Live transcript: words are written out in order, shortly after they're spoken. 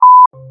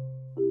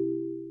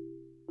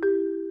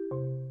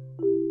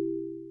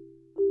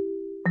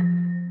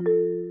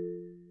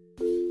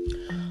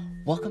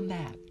Welcome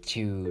back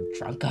to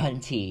Drunk on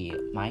Tea.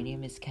 My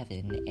name is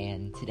Kevin,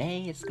 and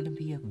today is going to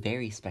be a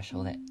very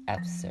special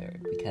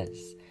episode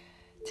because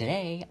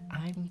today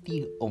I'm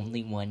the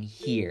only one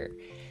here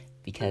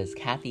because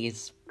Kathy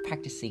is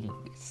practicing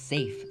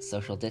safe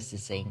social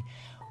distancing.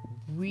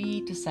 We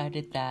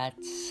decided that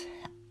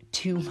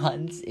 2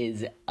 months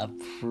is a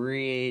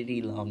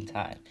pretty long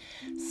time,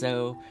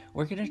 so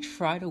we're going to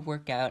try to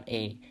work out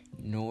a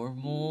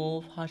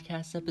normal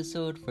podcast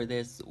episode for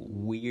this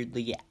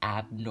weirdly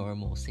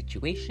abnormal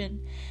situation,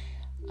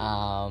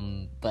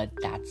 but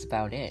that's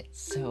about it.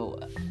 So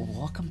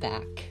welcome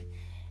back.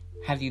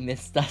 Have you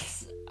missed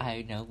us?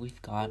 I know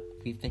we've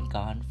been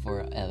gone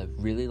for a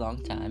really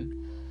long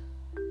time,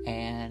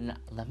 and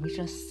let me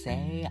just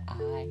say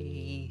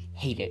I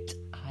hate it.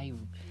 I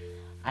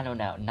don't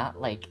know,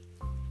 not like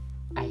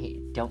I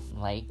don't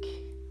like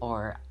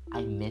or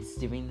I miss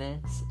doing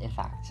this. In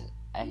fact,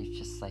 I've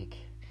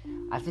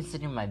been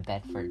sitting in my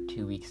bed for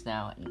 2 weeks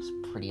now, and it's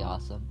pretty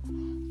awesome.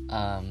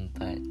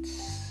 But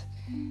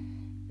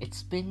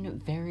it's been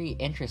very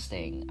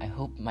interesting. I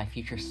hope my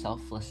future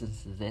self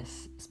listens to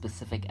this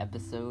specific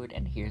episode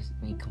and hears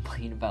me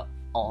complain about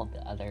all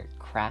the other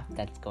crap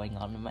that's going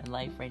on in my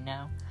life right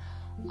now.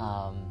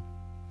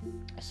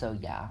 So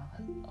yeah,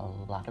 a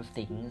lot of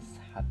things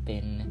have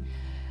been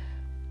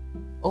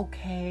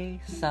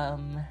okay,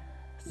 some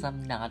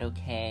not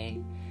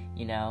okay.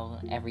 You know,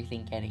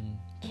 everything getting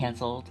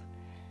canceled,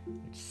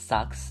 which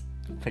sucks,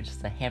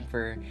 puts a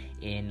hamper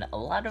in a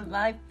lot of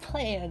my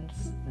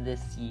plans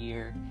this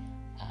year,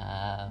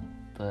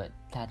 but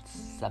that's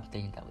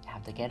something that we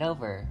have to get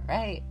over,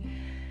 right?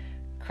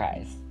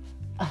 Christ.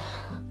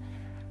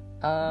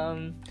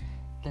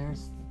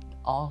 There's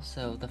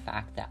also the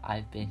fact that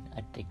I've been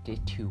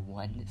addicted to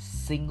one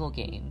single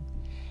game,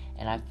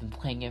 and I've been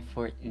playing it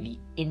for the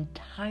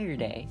entire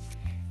day.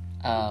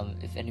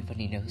 If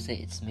anybody knows it,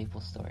 it's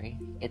MapleStory.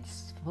 It's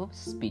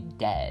supposed to be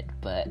dead,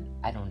 but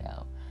I don't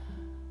know.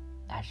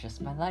 That's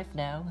just my life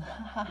now.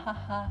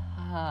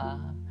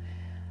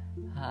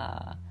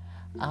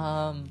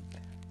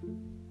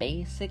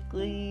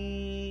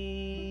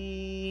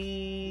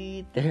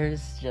 Basically,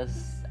 there's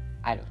just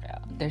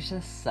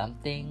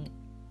something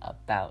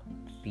about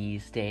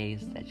these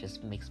days that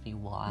just makes me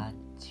want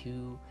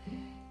to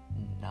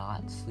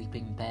not sleep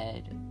in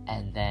bed,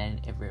 and then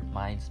it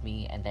reminds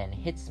me and then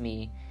hits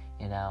me,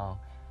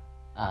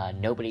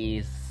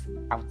 nobody's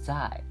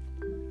outside.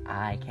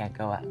 I can't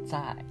go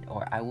outside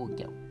or I will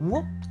get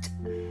whooped.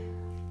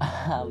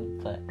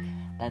 But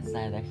that's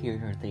neither here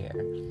nor there.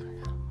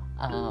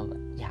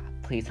 Yeah,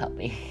 please help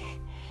me.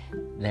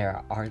 There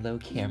are Arlo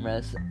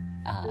cameras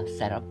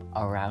set up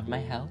around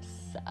my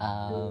house.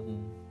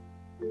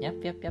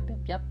 Yep.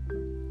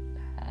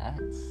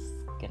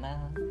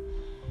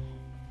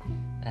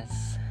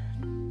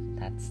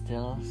 That's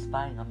still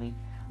spying on me.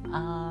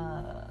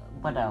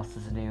 What else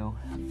is new?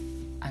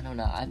 I don't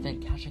know. I've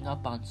been catching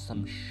up on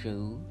some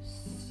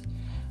shows.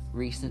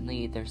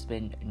 Recently, there's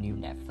been new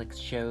Netflix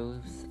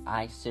shows.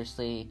 I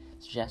seriously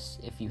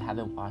suggest, if you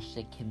haven't watched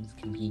it, Kim's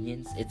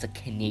Convenience. It's a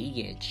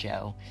Canadian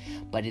show,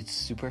 but it's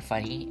super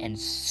funny and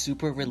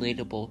super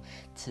relatable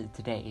to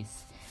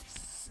today's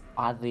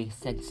oddly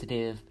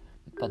sensitive,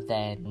 but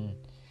then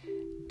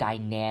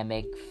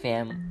dynamic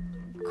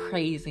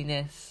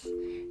craziness.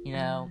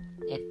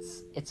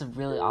 It's a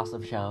really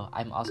awesome show.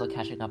 I'm also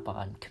catching up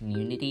on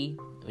Community,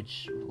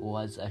 which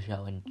was a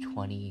show in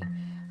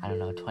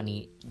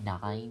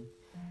 29.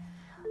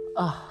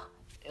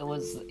 It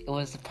was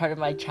a part of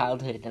my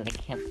childhood, and I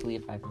can't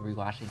believe I'm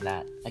rewatching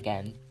that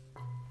again.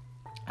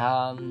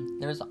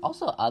 There's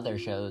also other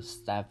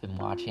shows that I've been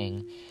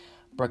watching.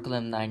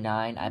 Brooklyn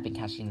Nine-Nine, I've been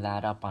catching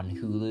that up on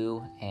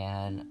Hulu,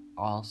 and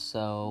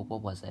also,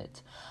 what was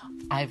it?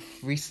 I've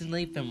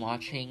recently been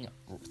watching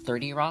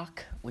 30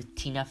 Rock with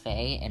Tina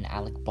Fey and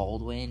Alec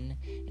Baldwin,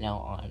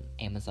 on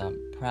Amazon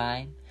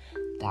Prime.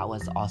 That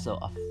was also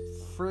a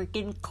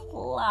freaking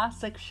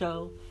classic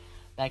show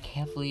that I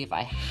can't believe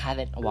I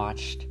haven't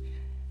watched.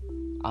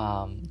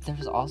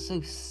 There's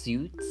also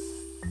Suits,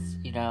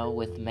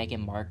 with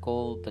Meghan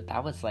Markle, but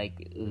that was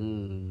like,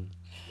 ooh.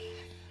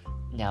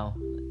 No,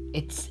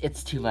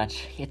 it's too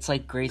much. It's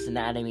like Grey's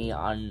Anatomy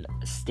on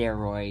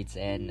steroids,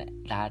 and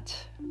that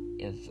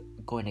is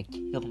going to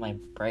kill my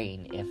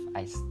brain if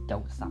I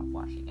don't stop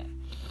watching it.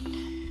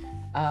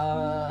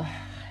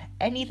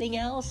 Anything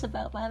else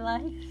about my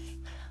life?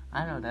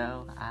 I don't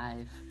know.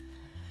 I've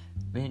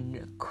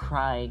been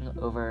crying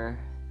over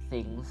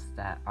things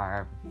that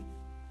are,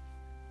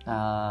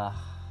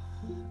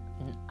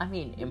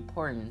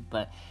 important,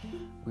 but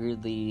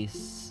weirdly,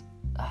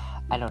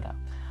 I don't know.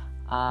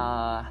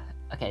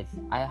 Okay,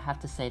 I have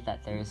to say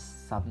that there's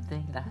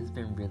something that has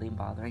been really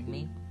bothering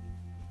me,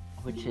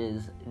 which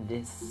is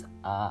this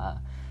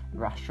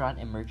Restaurant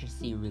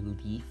Emergency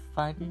Relief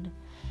Fund,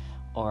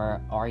 or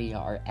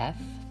RERF,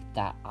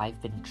 that I've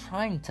been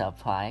trying to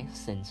apply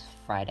since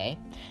Friday,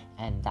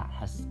 and that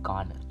has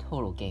gone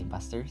total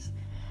gangbusters.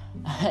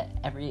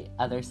 every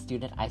other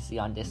student I see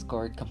on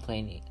Discord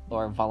complaining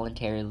or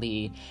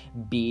voluntarily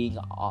being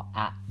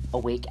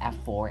awake at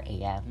 4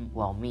 a.m.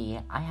 Well, me,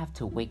 I have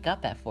to wake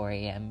up at 4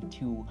 a.m.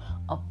 to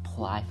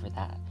apply for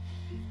that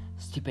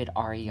stupid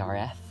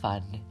RERF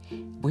fund,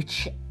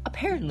 which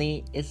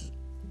apparently is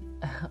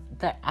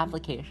the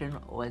application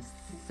was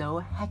so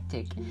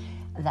hectic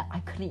that I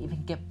couldn't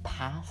even get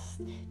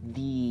past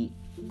the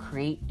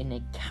create an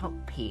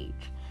account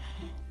page.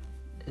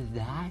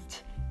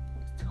 That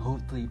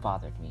totally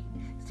bothered me.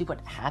 See,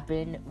 what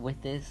happened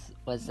with this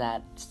was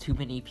that too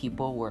many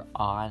people were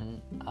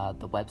on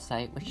the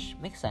website, which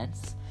makes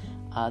sense.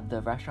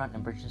 The Restaurant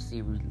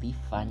Emergency Relief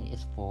Fund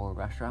is for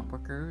restaurant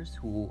workers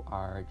who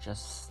are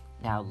just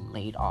now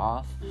laid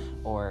off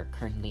or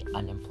currently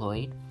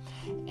unemployed,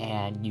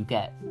 and you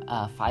get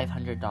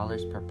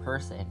 $500 per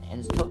person, and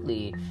it's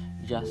totally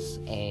just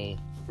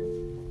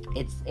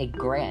it's a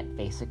grant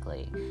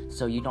basically,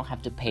 so you don't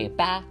have to pay it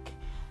back,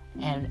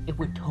 and it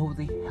would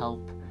totally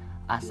help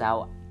us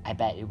out. I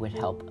bet it would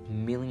help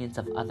millions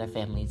of other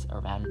families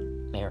around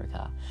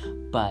America,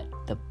 but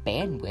the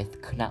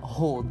bandwidth could not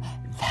hold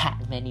that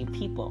many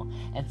people,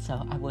 and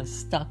so I was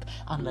stuck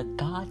on the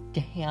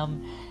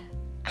goddamn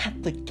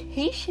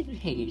application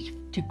page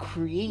to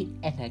create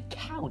an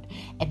account,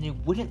 and it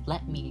wouldn't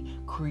let me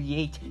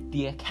create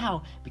the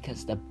account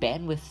because the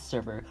bandwidth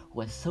server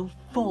was so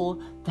full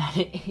that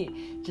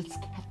it just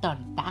kept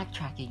on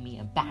backtracking me,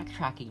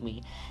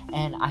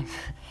 and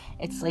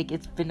it's like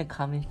it's been a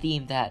common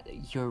theme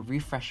that your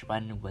refresh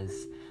button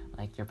was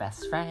like your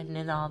best friend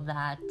and all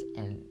that,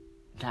 and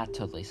that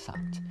totally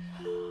sucked.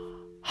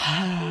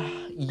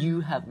 You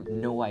have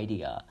no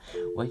idea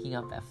waking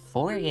up at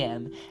 4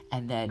 a.m.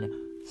 and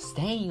then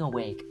staying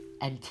awake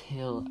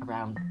until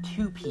around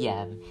 2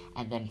 p.m.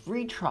 and then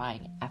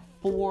retrying at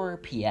 4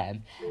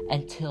 p.m.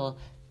 until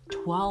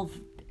 12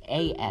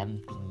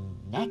 a.m.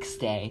 the next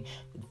day.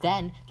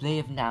 Then they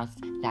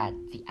announced that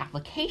the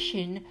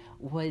application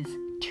was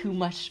too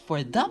much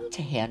for them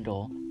to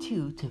handle,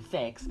 to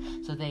fix,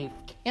 so they've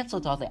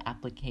canceled all the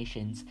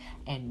applications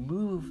and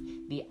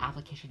moved the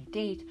application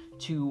date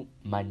to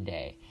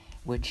Monday,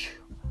 which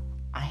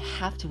I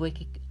have to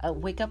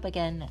wake up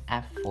again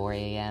at 4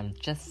 a.m.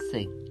 just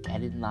to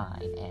get in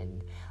line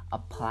and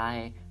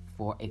apply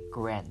for a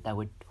grant that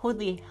would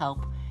totally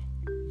help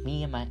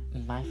me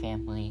and my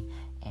family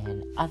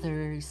and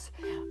others.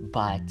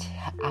 But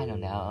I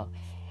don't know.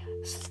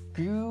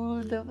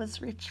 Screw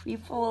those rich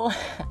people.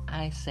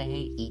 I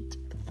say eat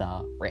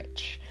the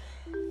rich.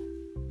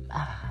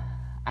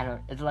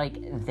 It's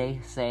like they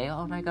say,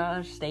 oh my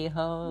gosh, stay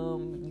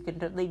home, you can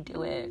totally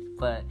do it,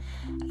 but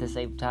at the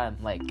same time,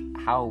 like,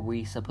 how are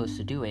we supposed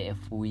to do it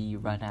if we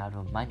run out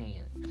of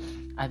money?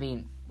 I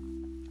mean,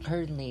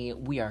 currently,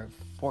 we are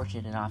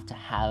fortunate enough to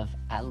have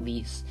at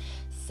least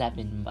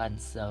 7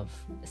 months of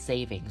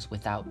savings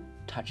without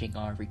touching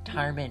our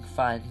retirement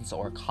funds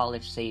or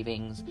college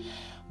savings,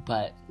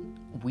 but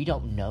we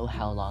don't know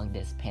how long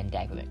this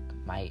pandemic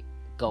might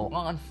go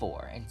on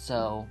for, and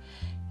so,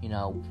 you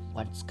know,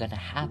 what's gonna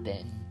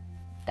happen,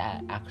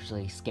 that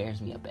actually scares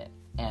me a bit.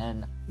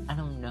 And I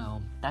don't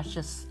know, that's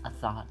just a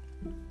thought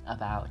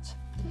about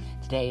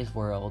today's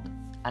world.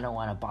 I don't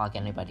want to bog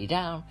anybody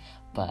down,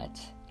 but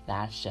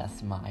that's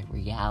just my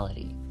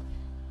reality.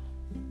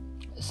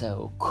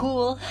 So,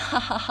 cool.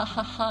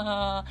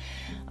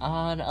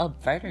 On a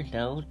brighter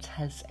note,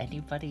 has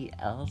anybody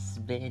else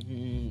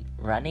been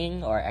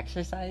running or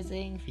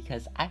exercising?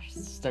 Because I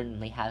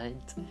certainly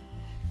haven't.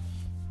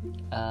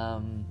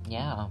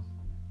 Yeah,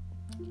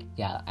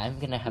 I'm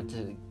gonna have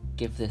to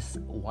give this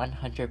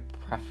 100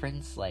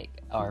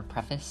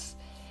 preface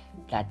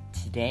that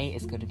today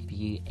is gonna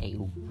be a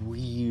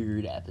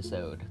weird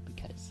episode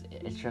because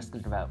it's just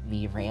about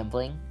me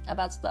rambling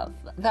about stuff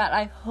that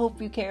I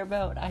hope you care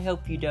about. I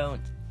hope you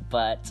don't,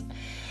 but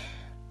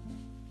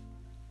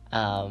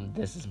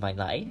this is my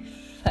life,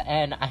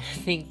 and I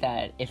think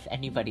that if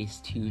anybody's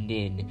tuned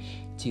in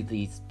to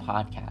these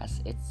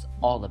podcasts, it's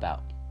all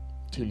about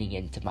tuning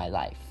into my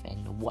life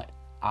and what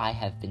I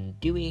have been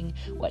doing,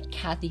 what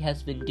Kathy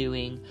has been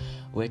doing,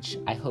 which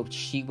I hoped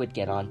she would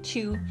get on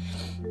too.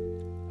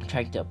 I'm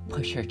trying to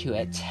push her to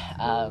it,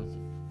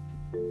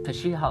 but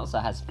she also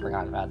has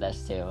forgotten about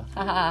this too.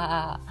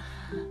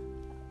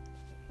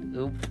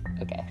 Oop,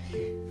 okay.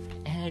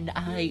 And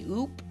I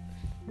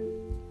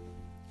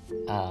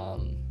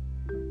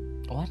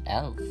what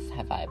else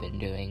have I been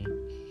doing?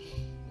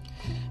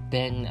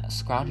 Been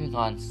scrounging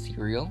on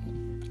cereal.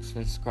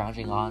 Been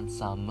scrounging on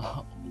some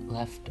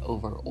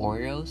leftover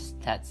Oreos.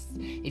 That's,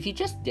 if you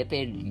just dip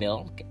it in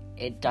milk,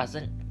 it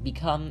doesn't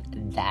become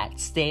that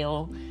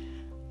stale,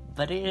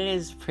 but it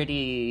is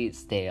pretty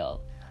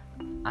stale.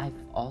 I've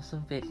also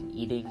been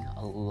eating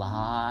a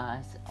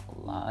lot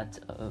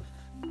of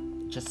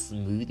just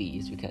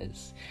smoothies,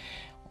 because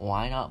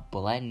why not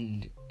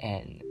blend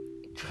and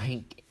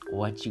drink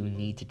what you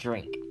need to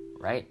drink,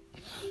 right?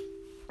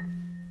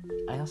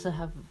 I also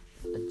have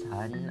a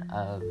ton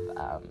of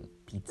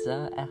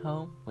pizza at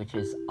home, which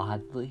is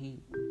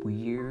oddly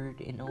weird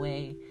in a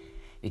way,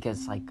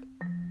 because like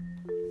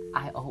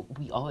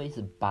we always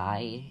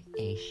buy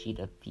a sheet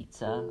of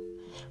pizza,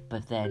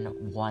 but then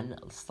one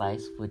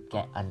slice would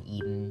get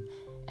uneaten,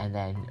 and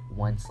then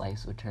one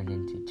slice would turn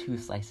into 2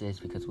 slices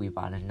because we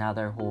bought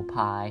another whole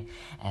pie,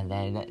 and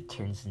then it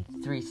turns into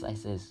 3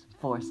 slices,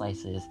 4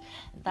 slices.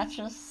 That's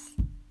just,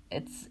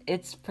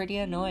 it's pretty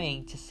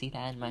annoying to see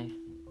that in my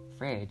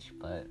fridge,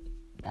 but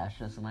that's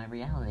just my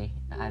reality.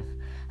 I've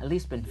at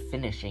least been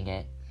finishing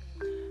it.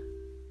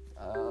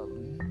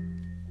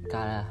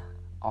 Gotta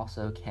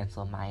also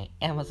cancel my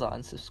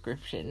Amazon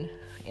subscription,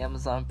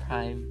 Amazon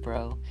Prime,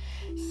 bro.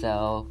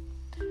 So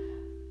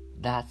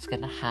that's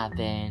gonna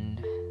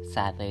happen,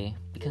 sadly,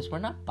 because we're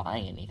not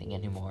buying anything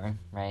anymore,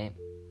 right?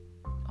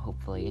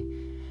 Hopefully.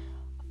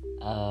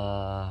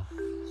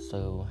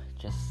 So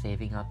just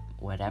saving up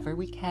whatever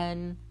we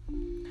can,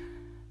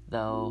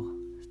 though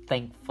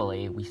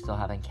thankfully we still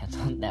haven't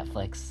canceled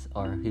Netflix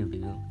or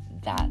Hulu.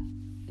 That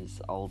is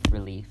all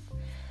relief.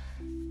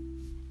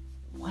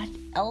 What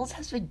else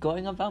has been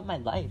going about my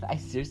life? I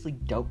seriously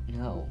don't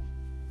know.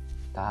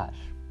 Gosh.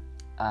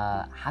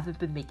 Haven't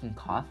been making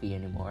coffee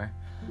anymore.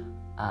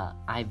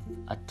 I'm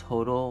a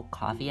total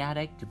coffee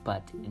addict,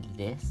 but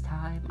this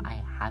time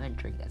I haven't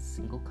drank a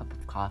single cup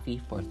of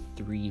coffee for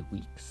 3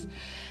 weeks.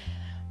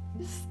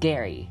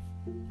 Scary,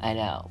 I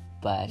know,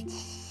 but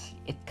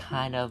it's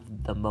kind of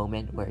the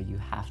moment where you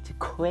have to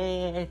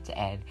quit,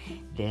 and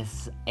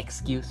this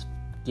excuse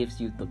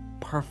gives you the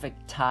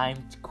perfect time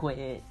to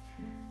quit.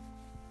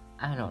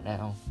 I don't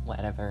know,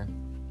 whatever.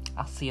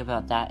 I'll see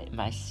about that in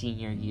my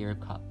senior year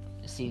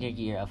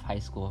of high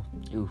school.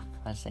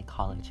 Let's say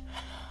college.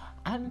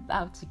 I'm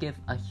about to give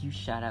a huge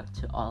shout out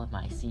to all of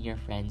my senior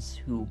friends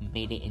who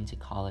made it into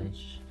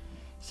college.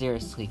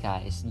 Seriously,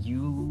 guys,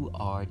 you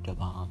are the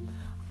bomb.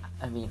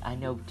 I mean, I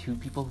know 2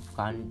 people who've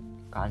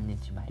gotten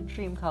into my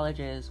dream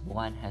colleges.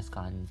 One has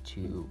gone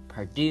to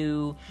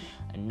Purdue.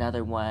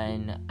 Another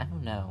one, I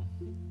don't know.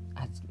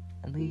 At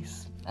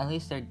least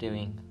they're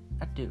doing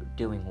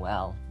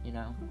well, you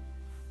know.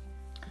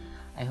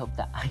 I hope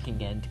that I can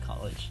get into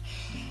college.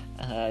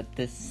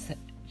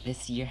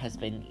 This year has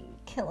been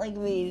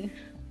killing me.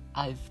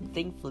 I've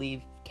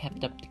thankfully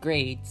kept up the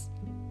grades.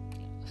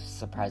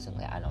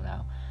 Surprisingly, I don't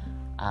know.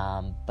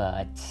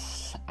 But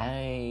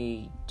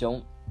I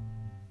don't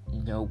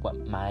know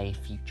what my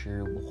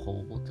future will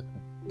hold.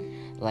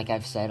 Like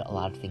I've said, a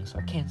lot of things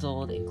are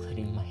canceled,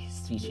 including my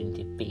speech and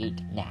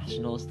debate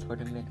nationals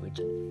tournament, which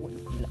would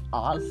have been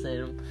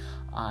awesome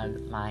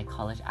on my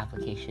college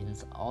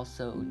applications.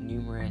 Also,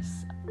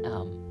 numerous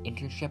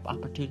internship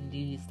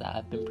opportunities that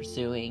I've been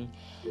pursuing,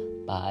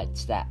 but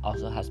that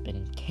also has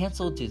been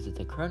canceled due to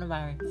the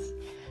coronavirus.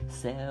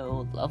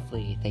 So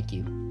lovely. Thank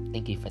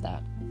you for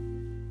that.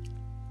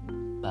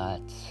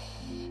 But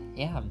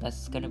yeah,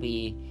 that's gonna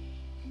be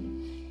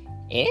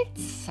it,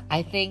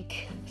 I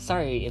think.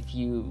 Sorry if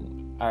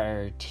you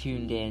are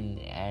tuned in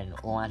and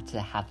want to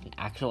have an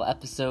actual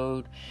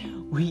episode.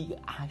 We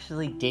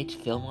actually did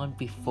film one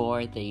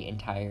before the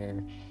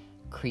entire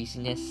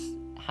craziness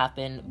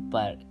happened,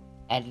 but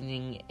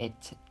editing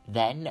it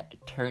then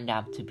turned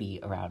out to be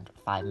around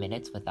 5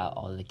 minutes without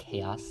all the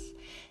chaos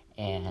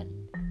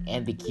and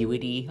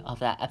ambiguity of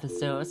that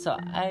episode. So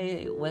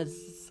I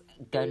was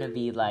gonna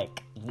be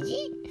like,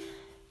 yeet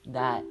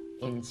that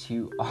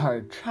into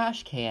our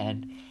trash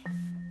can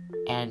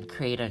and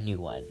create a new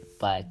one,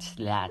 but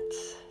that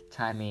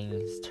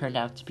timing turned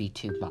out to be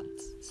 2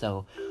 months.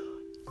 So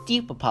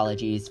deep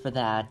apologies for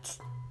that,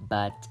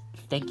 but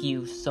thank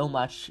you so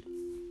much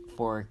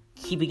for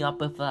keeping up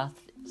with us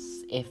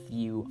if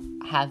you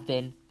have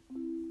been,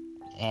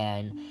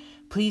 and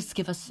please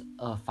give us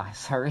a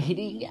 5-star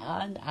rating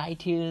on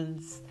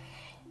iTunes,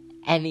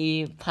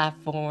 any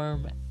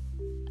platform.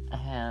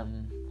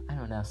 I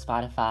don't know,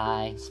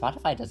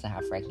 Spotify doesn't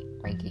have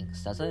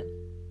rankings, does it?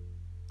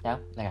 No?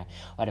 Okay,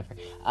 whatever.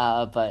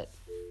 But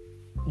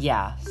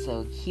yeah,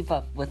 so keep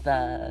up with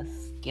us,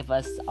 give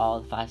us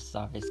all 5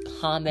 stars,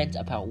 comment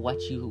about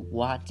what you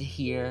want to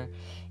hear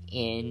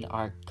in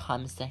our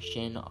comment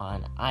section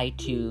on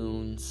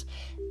iTunes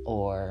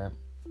or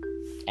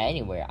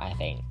anywhere, I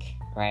think,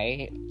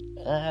 right?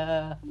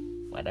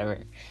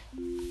 Whatever.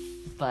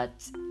 But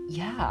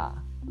yeah,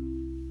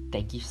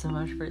 thank you so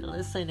much for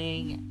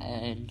listening,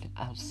 and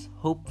I'll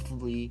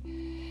hopefully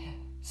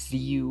see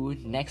you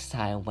next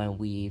time when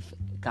we've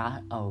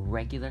got a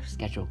regular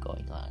schedule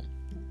going on.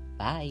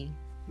 Bye.